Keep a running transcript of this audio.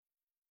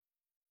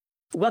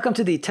Welcome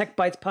to the Tech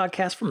Bytes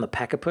podcast from the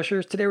Packet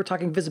Pushers. Today we're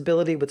talking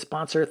visibility with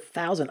sponsor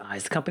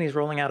ThousandEyes. The company is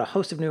rolling out a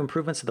host of new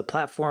improvements to the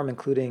platform,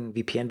 including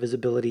VPN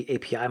visibility,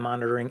 API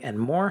monitoring, and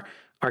more.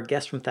 Our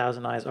guests from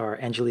ThousandEyes are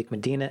Angelique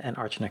Medina and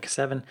Archana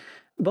Kesavan.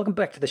 Welcome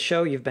back to the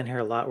show. You've been here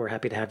a lot. We're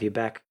happy to have you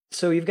back.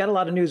 So you've got a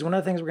lot of news. One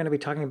of the things we're going to be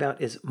talking about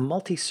is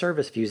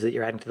multi-service views that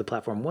you're adding to the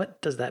platform. What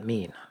does that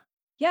mean?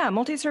 Yeah,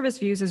 multi-service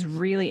views is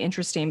really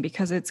interesting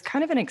because it's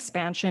kind of an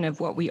expansion of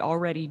what we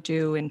already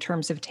do in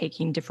terms of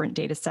taking different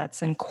data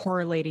sets and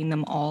correlating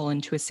them all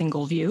into a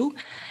single view.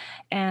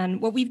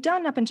 And what we've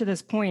done up until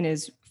this point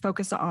is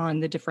focus on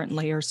the different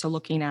layers. So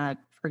looking at,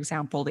 for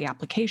example, the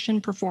application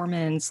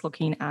performance,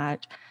 looking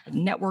at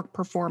network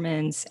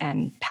performance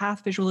and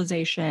path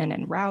visualization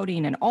and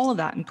routing and all of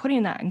that and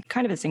putting that in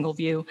kind of a single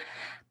view.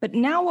 But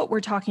now what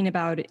we're talking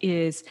about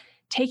is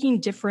taking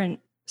different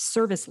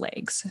service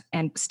legs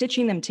and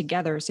stitching them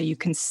together so you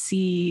can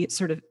see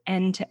sort of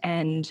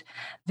end-to-end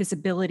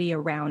visibility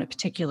around a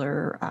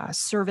particular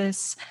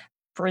service.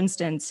 For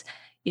instance,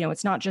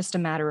 it's not just a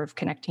matter of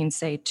connecting,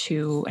 say,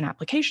 to an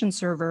application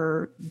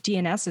server.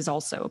 DNS is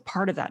also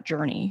part of that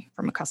journey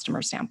from a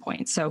customer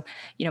standpoint. So,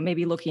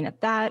 maybe looking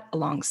at that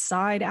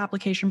alongside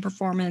application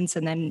performance,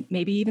 and then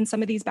maybe even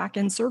some of these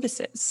back-end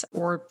services.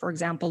 Or, for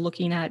example,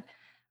 looking at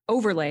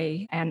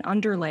overlay and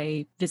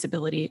underlay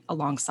visibility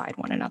alongside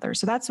one another.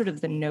 So that's sort of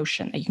the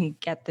notion that you can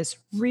get this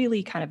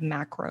really kind of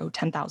macro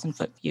 10,000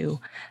 foot view.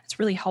 It's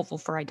really helpful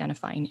for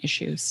identifying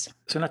issues.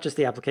 So not just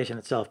the application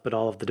itself, but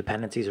all of the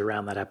dependencies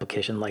around that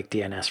application, like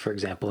DNS, for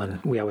example,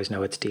 and we always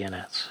know it's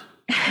DNS.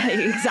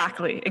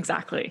 Exactly.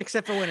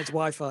 Except for when it's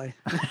Wi-Fi.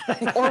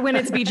 Or when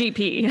it's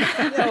BGP.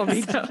 Oh,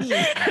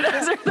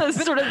 BGP. Those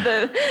are sort of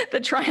the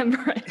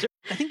triumvirate.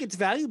 I think it's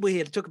valuable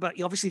here to talk about,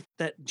 obviously,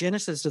 that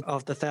genesis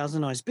of the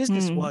ThousandEyes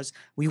business was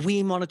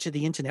we monitor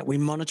the internet, we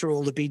monitor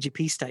all the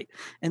BGP state.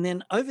 And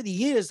then over the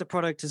years, the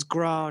product has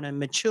grown and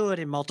matured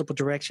in multiple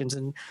directions.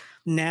 And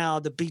now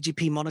the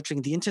BGP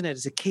monitoring the internet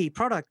is a key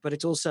product, but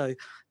it's also,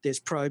 there's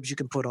probes you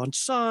can put on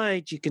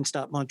site, you can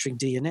start monitoring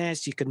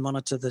DNS, you can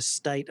monitor the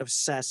state of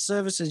SaaS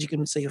services, you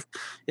can see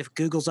if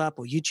Google's up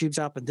or YouTube's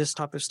up and this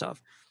type of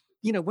stuff.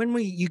 When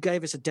you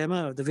gave us a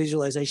demo of the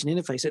visualization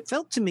interface, it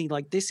felt to me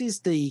like this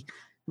is the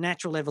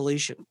natural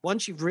evolution.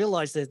 Once you've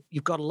realized that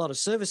you've got a lot of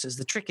services,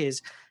 the trick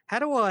is, how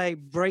do I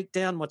break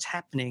down what's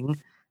happening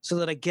so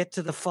that I get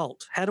to the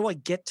fault? How do I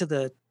get to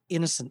the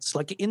innocence?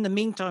 Like in the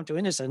meantime to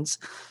innocence,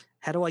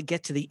 how do I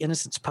get to the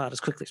innocence part as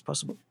quickly as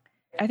possible?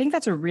 I think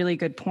that's a really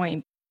good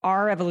point.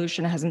 Our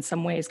evolution has in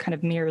some ways kind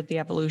of mirrored the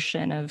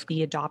evolution of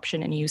the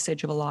adoption and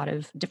usage of a lot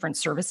of different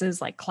services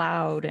like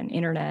cloud and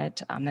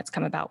internet that's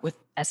come about with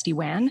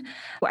SD-WAN.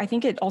 I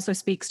think it also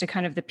speaks to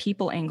kind of the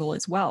people angle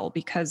as well,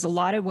 because a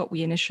lot of what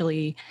we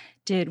initially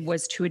did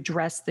was to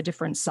address the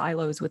different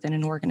silos within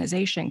an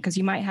organization, because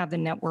you might have the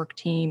network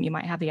team, you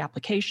might have the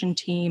application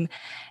team,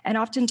 and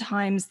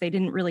oftentimes they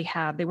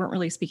weren't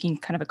really speaking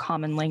kind of a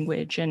common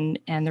language, and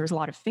there was a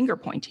lot of finger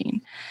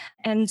pointing.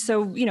 And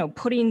so,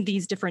 putting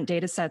these different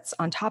data sets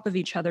on top of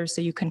each other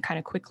so you can kind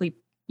of quickly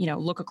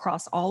look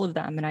across all of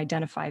them and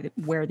identify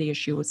where the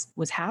issue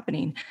was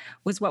happening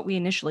was what we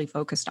initially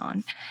focused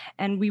on.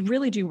 And we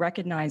really do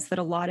recognize that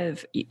a lot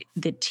of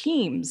the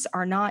teams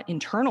are not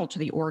internal to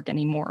the org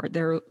anymore.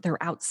 They're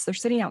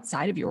sitting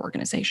outside of your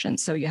organization.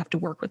 So you have to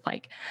work with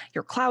like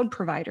your cloud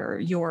provider,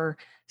 your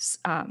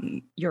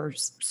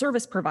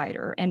service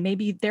provider, and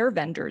maybe their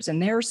vendors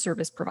and their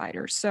service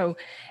providers. So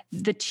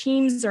the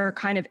teams are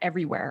kind of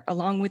everywhere,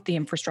 along with the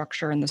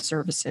infrastructure and the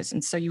services.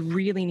 And so you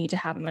really need to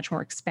have a much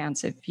more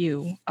expansive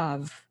view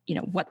of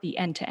what the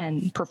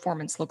end-to-end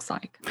performance looks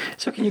like.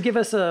 So can you give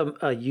us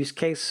a use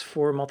case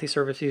for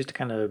multi-service views to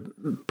kind of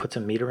put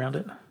some meat around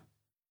it?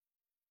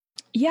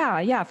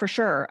 Yeah, for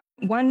sure.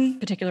 One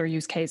particular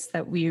use case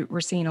that we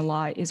were seeing a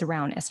lot is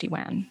around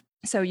SD-WAN.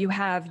 So you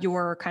have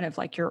your kind of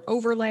like your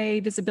overlay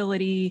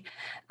visibility,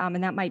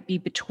 and that might be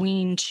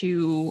between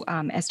two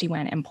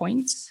SD-WAN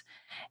endpoints.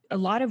 A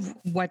lot of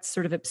what's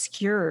sort of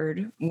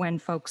obscured when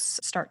folks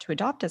start to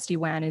adopt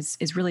SD-WAN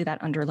is really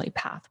that underlay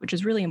path, which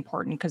is really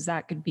important because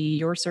that could be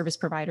your service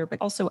provider, but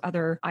also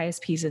other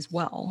ISPs as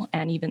well,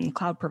 and even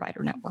cloud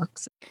provider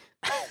networks.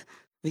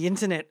 The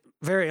internet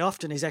very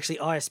often is actually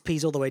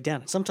ISPs all the way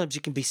down. Sometimes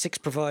you can be 6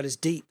 providers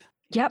deep.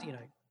 Yep.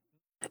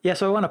 Yeah,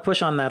 so I want to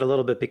push on that a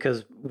little bit,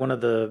 because one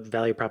of the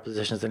value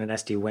propositions that an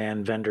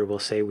SD-WAN vendor will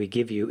say we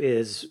give you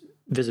is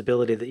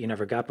visibility that you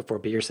never got before,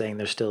 but you're saying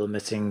there's still a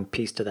missing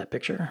piece to that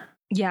picture?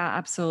 Yeah,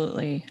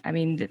 absolutely. I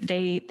mean,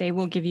 they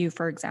will give you,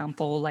 for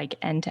example, like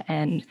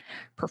end-to-end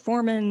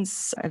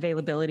performance,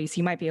 availability. So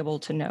you might be able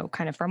to know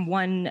kind of from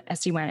one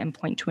SD-WAN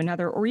endpoint to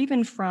another, or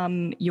even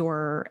from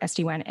your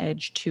SD-WAN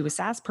edge to a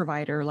SaaS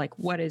provider, like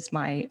what is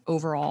my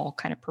overall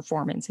kind of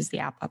performance? Is the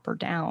app up or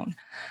down?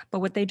 But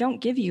what they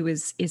don't give you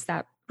is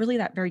that really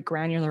that very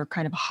granular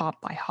kind of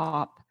hop by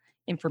hop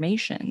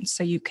information.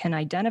 So you can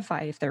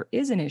identify if there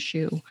is an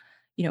issue,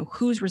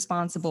 who's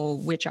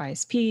responsible, which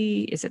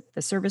ISP, is it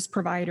the service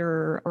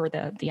provider or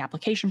the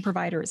application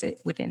provider? Is it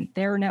within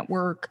their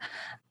network?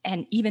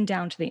 And even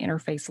down to the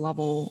interface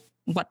level,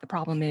 what the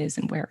problem is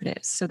and where it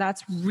is. So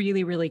that's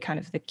really, really kind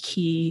of the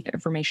key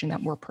information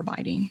that we're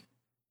providing.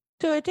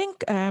 So I think,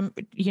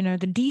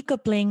 the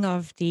decoupling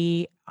of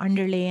the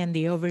underlay and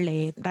the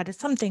overlay, that is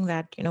something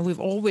that, we've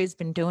always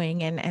been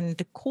doing. And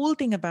the cool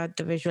thing about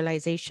the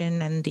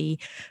visualization and the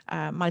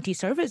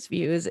multi-service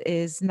views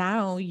is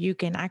now you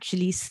can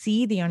actually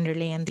see the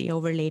underlay and the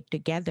overlay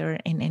together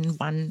in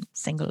one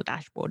single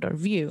dashboard or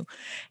view.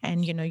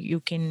 And,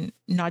 you can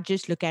not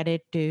just look at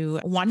it to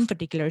one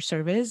particular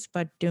service,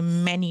 but to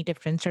many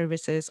different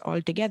services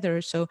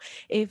altogether. So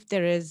if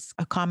there is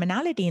a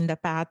commonality in the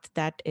path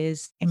that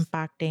is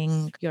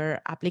impacting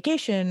your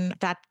application,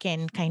 that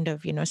can kind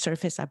of,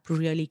 surface up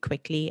really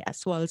quickly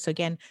as well. So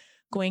again,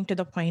 going to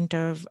the point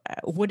of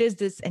what does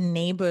this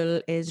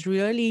enable is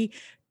really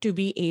to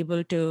be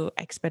able to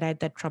expedite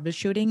that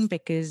troubleshooting,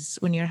 because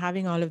when you're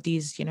having all of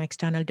these,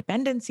 external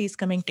dependencies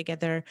coming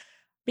together,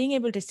 being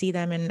able to see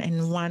them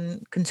in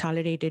one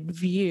consolidated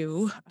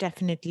view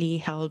definitely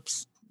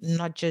helps,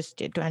 not just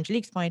to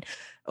Angelique's point,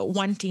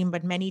 one team,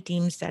 but many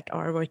teams that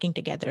are working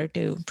together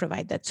to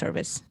provide that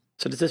service.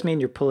 So does this mean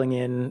you're pulling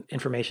in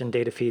information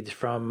data feeds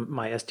from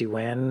my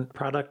SD-WAN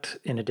product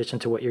in addition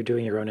to what you're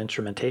doing your own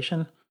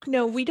instrumentation?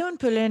 No, we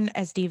don't pull in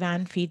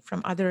SD-WAN feed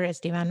from other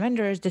SD-WAN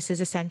vendors. This is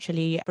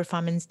essentially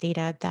performance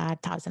data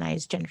that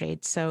ThousandEyes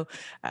generates. So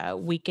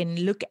we can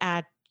look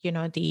at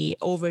the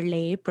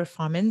overlay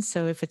performance.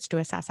 So if it's to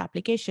a SaaS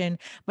application,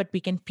 but we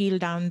can peel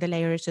down the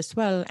layers as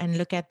well and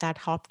look at that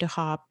hop to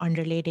hop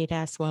underlay data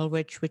as well,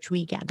 which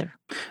we gather.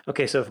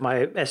 Okay, so if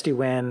my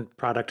SD-WAN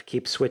product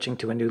keeps switching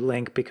to a new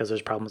link because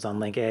there's problems on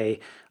link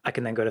A, I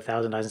can then go to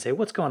ThousandEyes and say,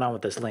 what's going on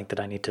with this link that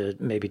I need to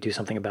maybe do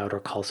something about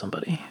or call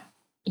somebody?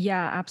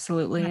 Yeah,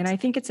 absolutely. And I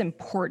think it's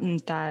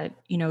important that,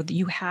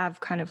 you have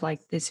kind of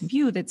like this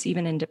view that's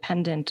even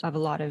independent of a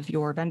lot of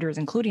your vendors,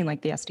 including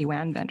like the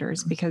SD-WAN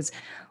vendors, because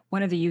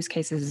one of the use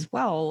cases as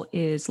well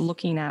is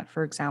looking at,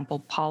 for example,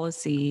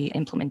 policy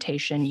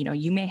implementation.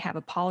 You may have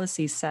a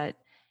policy set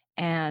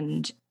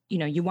and,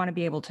 you want to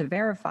be able to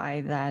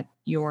verify that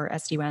your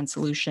SD-WAN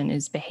solution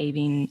is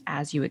behaving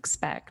as you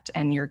expect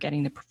and you're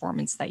getting the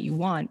performance that you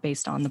want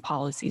based on the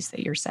policies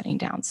that you're setting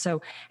down.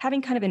 So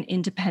having kind of an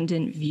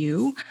independent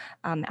view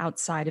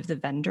outside of the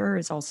vendor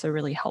is also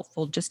really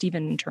helpful, just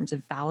even in terms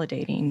of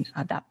validating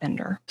that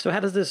vendor. So how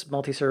does this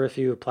multi-service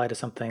view apply to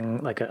something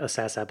like a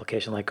SaaS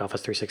application like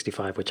Office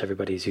 365, which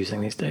everybody's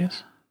using these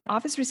days?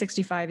 Office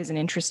 365 is an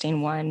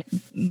interesting one,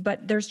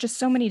 but there's just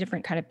so many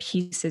different kind of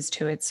pieces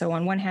to it. So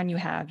on one hand, you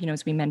have,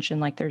 as we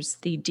mentioned, like there's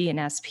the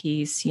DNS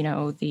piece,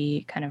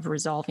 the kind of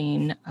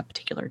resolving a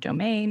particular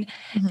domain.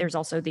 Mm-hmm. There's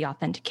also the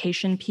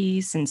authentication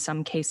piece. In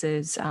some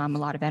cases, a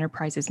lot of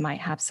enterprises might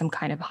have some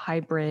kind of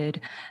hybrid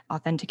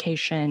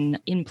authentication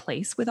in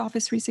place with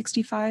Office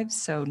 365.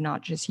 So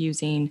not just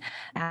using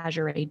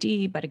Azure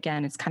AD, but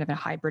again, it's kind of a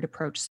hybrid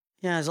approach.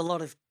 Yeah, there's a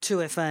lot of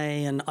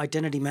 2FA and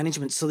identity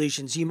management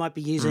solutions. You might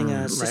be using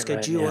a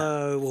Cisco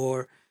Duo,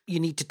 or you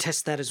need to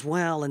test that as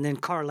well and then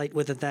correlate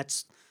whether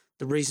that's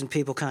the reason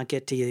people can't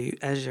get to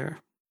Azure.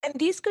 And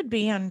these could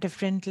be on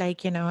different,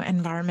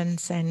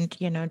 environments and,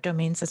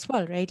 domains as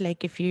well, right?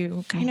 Like if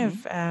you kind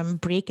of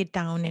break it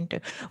down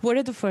into what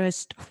are the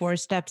first 4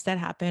 steps that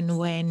happen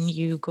when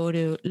you go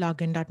to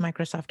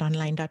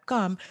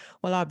login.microsoftonline.com?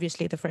 Well,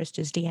 obviously the first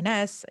is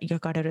DNS.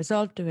 You've got a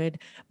result to it.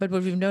 But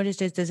what we've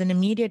noticed is there's an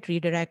immediate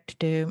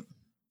redirect to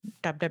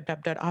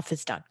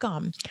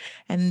www.office.com.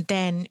 And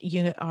then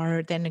you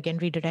are then again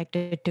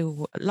redirected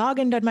to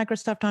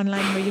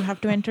login.microsoftonline, where you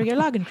have to enter your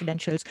login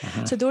credentials.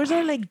 So those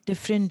are like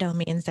different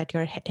domains that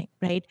you're hitting,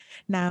 right?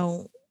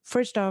 Now,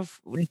 first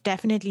off, we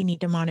definitely need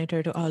to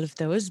monitor to all of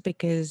those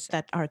because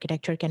that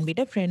architecture can be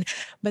different.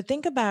 But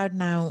think about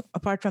now,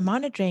 apart from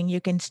monitoring, you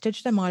can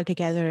stitch them all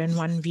together in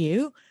one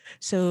view.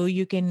 So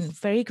you can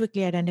very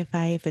quickly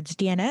identify if it's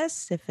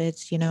DNS, if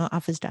it's,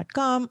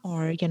 office.com,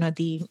 or,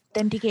 the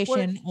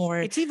authentication.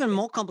 Or it's even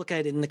more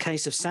complicated in the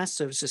case of SaaS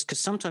services because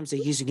sometimes they're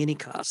using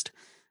Anycast.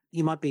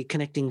 You might be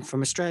connecting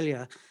from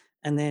Australia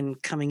and then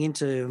coming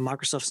into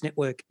Microsoft's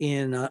network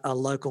in a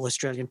local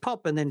Australian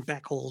POP and then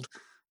backhauled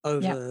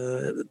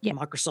over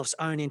Microsoft's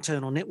own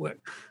internal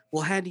network.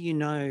 Well, how do you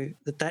know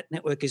that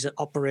network is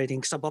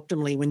operating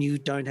suboptimally when you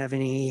don't have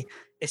any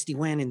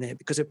SD-WAN in there?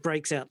 Because it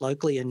breaks out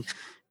locally, and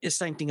the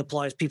same thing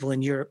applies. People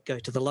in Europe go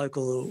to the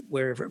local,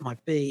 wherever it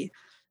might be.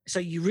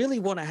 So you really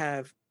want to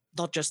have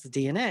not just the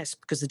DNS,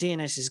 because the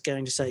DNS is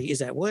going to say, is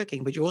that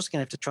working? But you're also going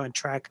to have to try and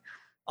track,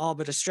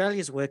 but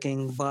Australia's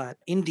working, but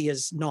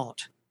India's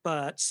not.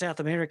 But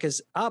South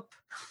America's up,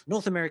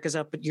 North America's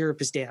up, but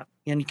Europe is down.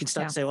 And you can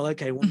start to say, well,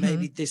 okay, well,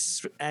 maybe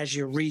this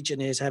Azure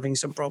region is having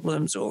some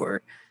problems,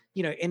 or,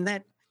 and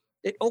that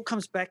it all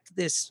comes back to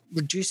this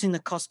reducing the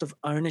cost of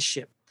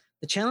ownership.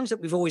 The challenge that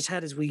we've always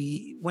had is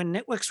when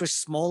networks were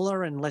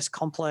smaller and less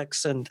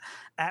complex and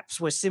apps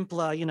were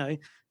simpler,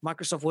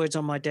 Microsoft Word's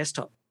on my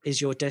desktop.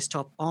 Is your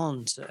desktop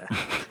on, sir?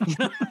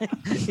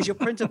 Is your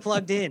printer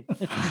plugged in?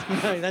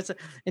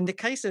 In the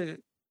case of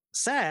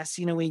SaaS,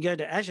 when you go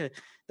to Azure,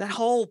 that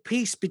whole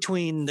piece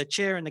between the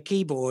chair and the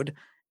keyboard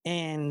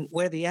and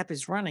where the app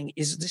is running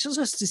is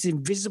just this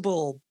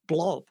invisible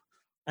blob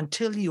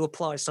until you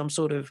apply some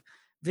sort of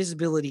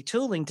visibility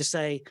tooling to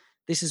say,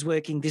 this is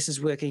working, this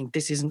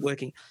isn't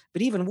working.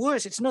 But even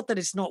worse, it's not that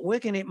it's not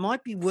working. It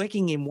might be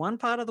working in one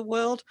part of the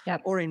world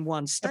or in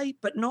one state,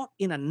 but not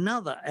in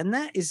another. And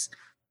that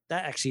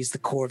actually is the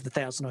core of the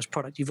ThousandEyes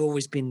product. You've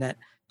always been that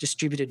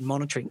distributed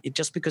monitoring.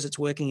 Just because it's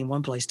working in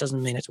one place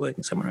doesn't mean it's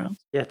working somewhere else.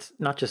 Yeah, it's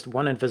not just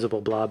one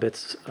invisible blob.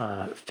 It's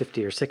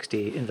 50 or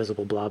 60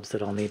 invisible blobs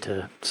that all need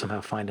to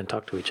somehow find and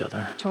talk to each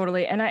other.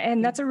 Totally.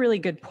 And that's a really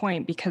good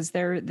point, because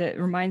that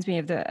reminds me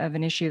of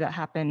an issue that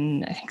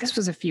happened, I think this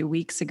was a few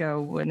weeks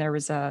ago, when there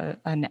was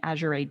an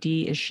Azure AD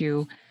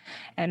issue.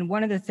 And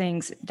one of the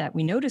things that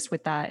we noticed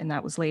with that, and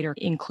that was later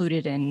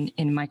included in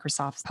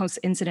Microsoft's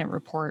post-incident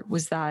report,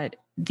 was that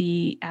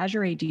the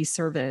Azure AD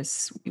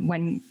service,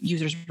 when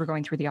users were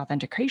going through the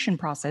authentication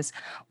process,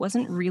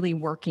 wasn't really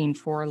working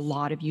for a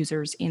lot of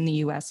users in the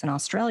US and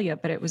Australia,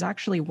 but it was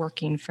actually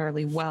working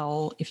fairly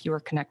well if you were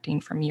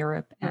connecting from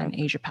Europe and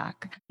Asia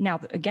Pac.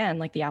 Now, again,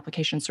 like, the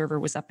application server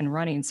was up and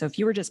running. So if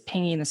you were just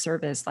pinging the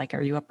service, like,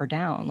 are you up or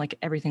down? Like,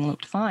 everything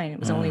looked fine. It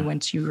was only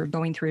once you were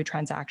going through a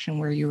transaction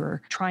where you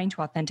were trying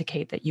to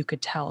authenticate that you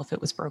could tell if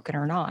it was broken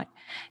or not.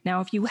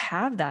 Now, if you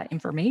have that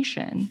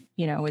information,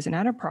 as an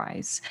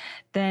enterprise,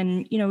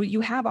 then,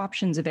 you have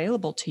options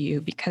available to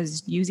you,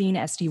 because using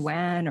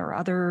SD-WAN or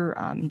other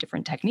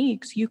different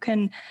techniques, you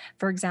can,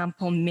 for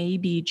example,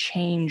 maybe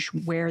change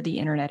where the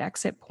internet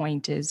exit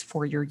point is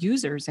for your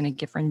users in a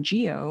different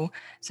geo,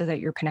 so that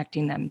you're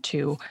connecting them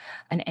to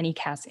an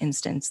Anycast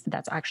instance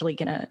that's actually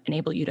going to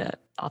enable you to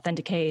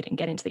authenticate and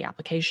get into the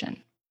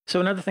application.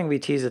 So another thing we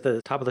teased at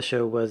the top of the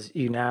show was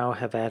you now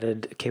have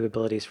added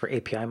capabilities for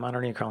API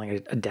monitoring. You're calling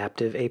it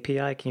adaptive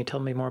API. Can you tell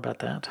me more about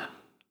that?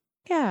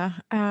 Yeah.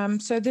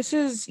 So this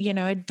is,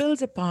 it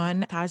builds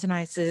upon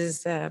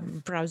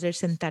ThousandEyes' browser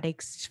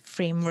synthetics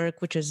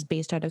framework, which is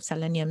based out of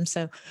Selenium.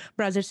 So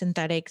browser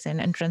synthetics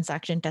and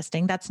transaction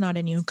testing, that's not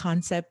a new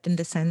concept, in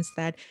the sense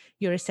that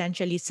you're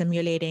essentially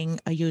simulating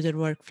a user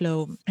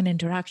workflow and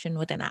interaction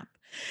with an app.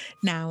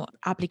 Now,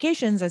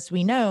 applications, as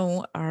we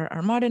know,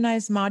 are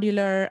modernized,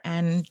 modular,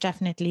 and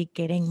definitely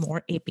getting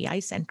more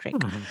API-centric.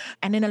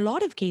 And in a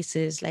lot of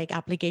cases, like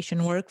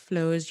application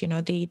workflows,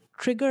 they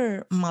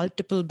trigger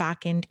multiple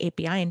backend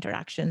API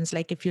interactions.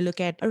 Like, if you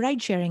look at a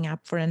ride-sharing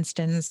app, for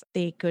instance,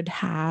 they could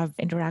have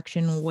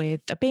interaction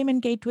with a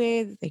payment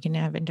gateway. They can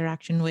have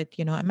interaction with,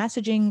 a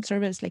messaging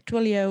service like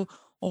Twilio,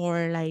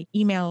 or like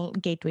email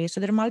gateway. So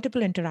there are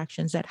multiple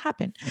interactions that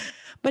happen.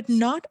 But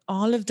not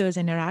all of those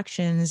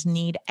interactions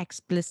need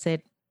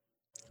explicit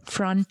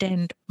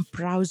front-end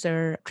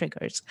browser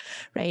triggers,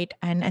 right?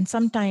 And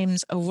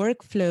sometimes a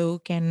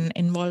workflow can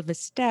involve a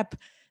step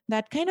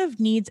that kind of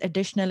needs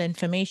additional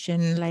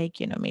information, like,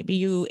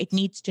 maybe it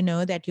needs to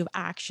know that you've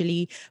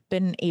actually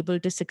been able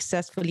to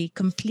successfully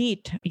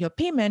complete your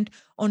payment.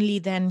 Only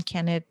then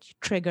can it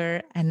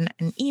trigger an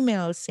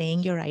email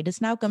saying your ride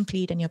is now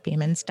complete and your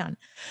payment's done.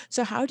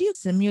 So how do you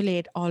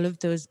simulate all of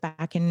those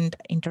backend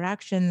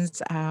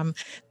interactions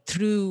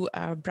through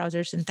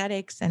browser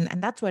synthetics?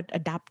 And that's what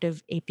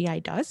adaptive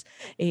API does.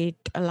 It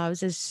allows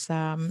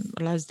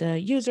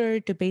the user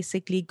to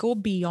basically go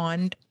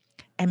beyond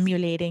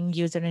emulating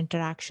user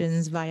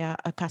interactions via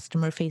a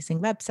customer-facing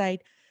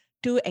website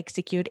to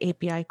execute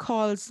API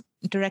calls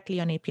directly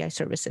on API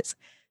services.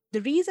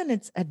 The reason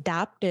it's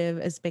adaptive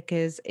is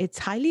because its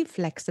highly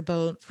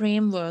flexible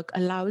framework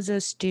allows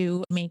us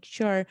to make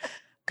sure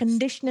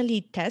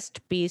conditionally test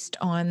based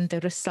on the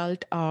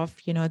result of,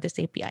 this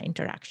API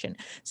interaction.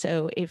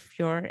 So if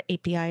your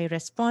API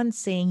responds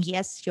saying,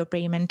 yes, your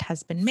payment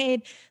has been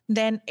made,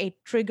 then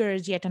it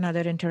triggers yet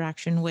another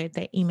interaction with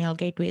the email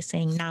gateway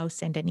saying, now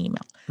send an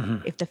email.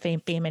 If the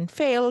payment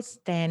fails,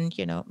 then,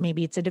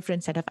 maybe it's a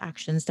different set of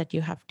actions that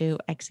you have to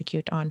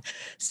execute on.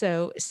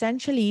 So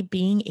essentially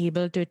being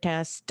able to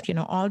test,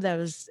 all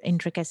those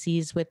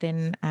intricacies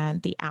within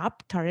the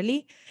app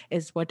thoroughly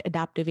is what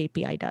adaptive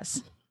API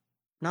does.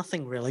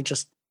 Nothing really,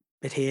 just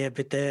bit here,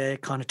 bit there,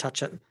 kind of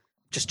touch it.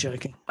 Just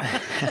joking.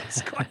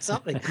 It's quite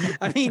something.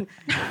 I mean,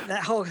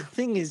 that whole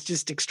thing is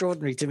just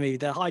extraordinary to me.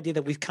 The idea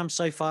that we've come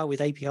so far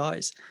with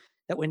APIs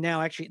that we're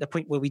now actually at the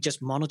point where we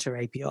just monitor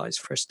APIs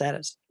for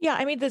status. Yeah,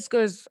 I mean, this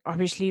goes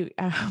obviously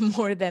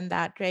more than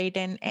that, right?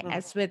 And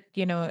as with,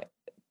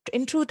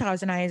 in true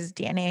ThousandEyes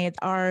DNA,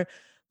 our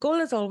goal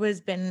has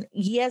always been,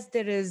 yes,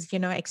 there is,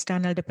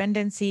 external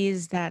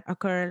dependencies that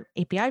occur,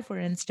 API, for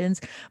instance,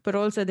 but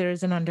also there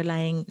is an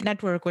underlying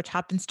network, which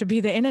happens to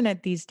be the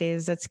internet these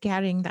days, that's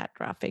carrying that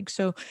traffic.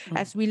 So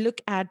as we look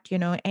at,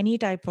 any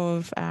type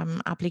of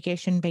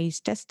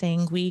application-based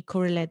testing, we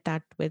correlate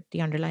that with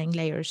the underlying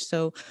layers.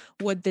 So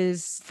what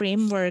this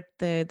framework,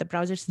 the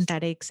browser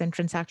synthetics and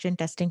transaction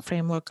testing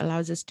framework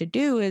allows us to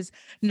do is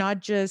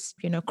not just,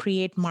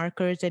 create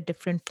markers at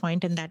different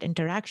point in that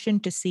interaction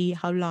to see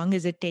how long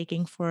is it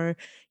taking for for,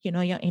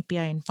 your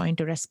API endpoint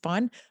to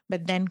respond,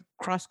 but then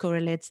cross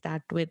correlates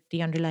that with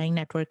the underlying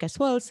network as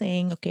well,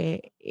 saying,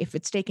 okay, if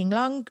it's taking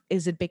long,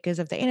 is it because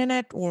of the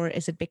internet, or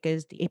is it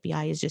because the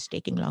API is just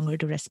taking longer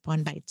to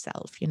respond by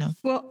itself,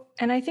 Well,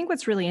 and I think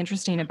what's really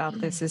interesting about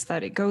this is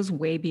that it goes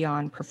way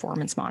beyond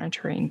performance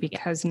monitoring,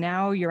 because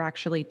now you're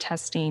actually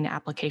testing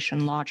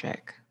application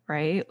logic,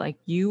 right? Like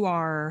you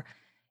are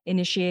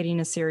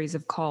initiating a series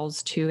of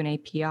calls to an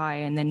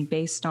API, and then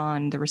based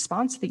on the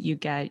response that you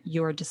get,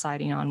 you're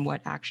deciding on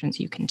what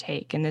actions you can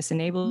take. And this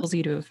enables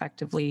you to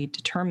effectively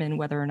determine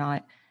whether or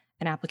not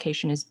an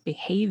application is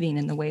behaving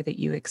in the way that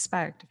you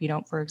expect. If you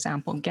don't, for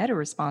example, get a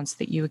response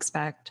that you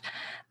expect,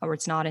 or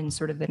it's not in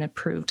sort of an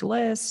approved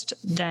list,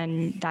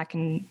 then that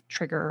can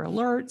trigger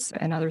alerts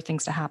and other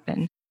things to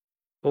happen.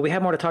 Well, we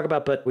have more to talk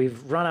about, but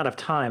we've run out of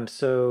time.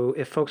 So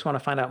if folks want to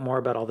find out more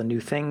about all the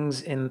new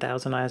things in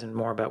ThousandEyes and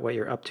more about what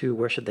you're up to,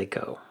 where should they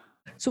go?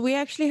 So we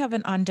actually have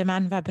an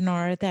on-demand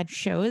webinar that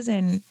shows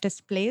and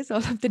displays all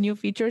of the new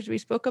features we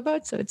spoke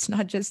about. So it's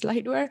not just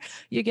slideware.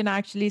 You can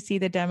actually see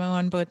the demo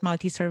on both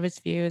multi-service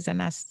views and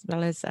as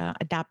well as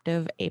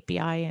adaptive API,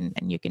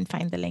 and you can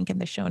find the link in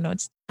the show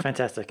notes.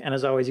 Fantastic. And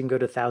as always, you can go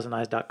to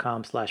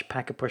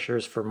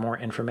thousandeyes.com/packetpushers for more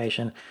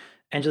information.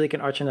 Angelique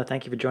and Archana,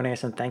 thank you for joining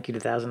us, and thank you to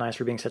ThousandEyes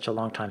for being such a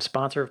long-time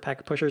sponsor of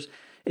Packet Pushers.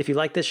 If you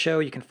like this show,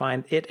 you can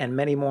find it and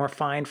many more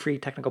fine, free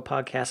technical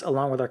podcasts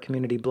along with our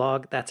community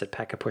blog. That's at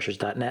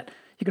packetpushers.net.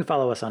 You can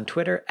follow us on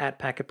Twitter at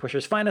Packet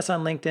Pushers, find us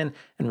on LinkedIn,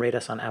 and rate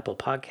us on Apple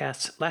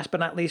Podcasts. Last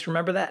but not least,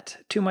 remember that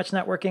too much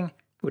networking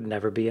would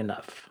never be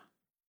enough.